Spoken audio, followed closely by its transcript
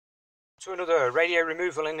To another radio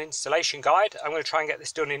removal and installation guide. I'm going to try and get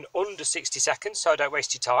this done in under 60 seconds so I don't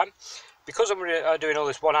waste your time. Because I'm doing all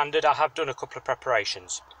this one-handed, I have done a couple of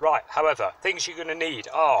preparations. Right, however, things you're going to need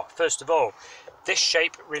are, first of all, this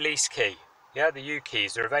shape release key. Yeah, the U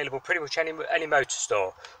keys are available pretty much any motor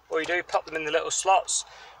store. All you do, pop them in the little slots,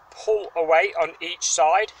 pull away on each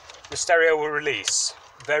side, the stereo will release.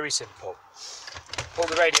 Very simple. Pull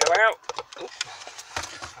the radio out,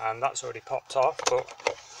 and that's already popped off, but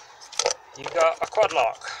you've got a quad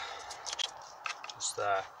lock just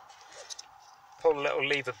there. Pull the little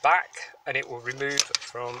lever back and it will remove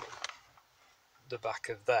from the back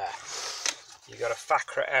of there. You've got a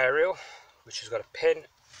Facra aerial which has got a pin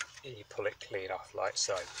and you pull it clean off like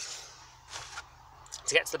so.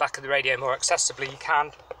 To get to the back of the radio more accessibly, you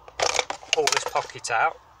can pull this pocket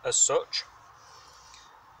out as such,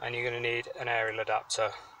 and you're going to need an aerial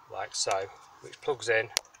adapter like so, which plugs in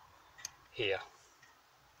here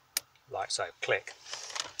like so. Click.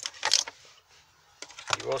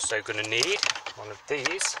 You're also going to need one of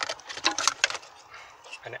these,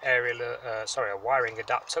 an a wiring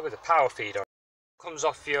adapter with a power feed on it. Comes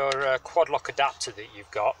off your quad lock adapter that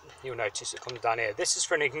you've got. You'll notice it comes down here. This is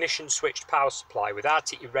for an ignition switched power supply.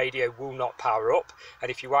 Without it, your radio will not power up,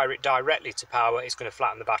 and if you wire it directly to power, it's going to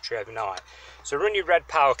flatten the battery overnight. So run your red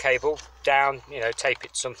power cable down, tape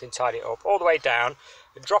it to something, tidy it up all the way down,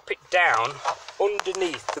 and drop it down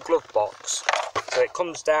underneath the glove box. So it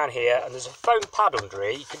comes down here, and there's a foam pad under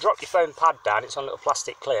here. You can drop your foam pad down, it's on little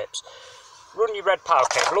plastic clips. Run your red power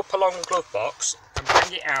cable up along the glove box and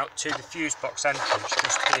bring it out to the fuse box entrance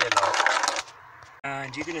just here, look.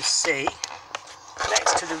 And you're going to see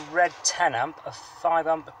next to the red 10 amp a 5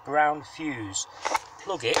 amp brown fuse.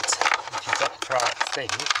 Plug it, if you've got the right thing,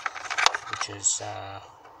 which is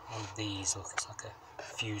one of these. Look, it's like a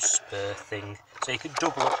fuse spur thing. So you can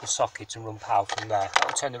double up the socket and run power from there. That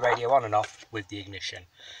will turn the radio on and off with the ignition.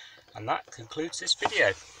 And that concludes this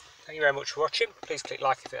video. Thank you very much for watching. Please click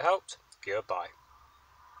like if it helped. Goodbye.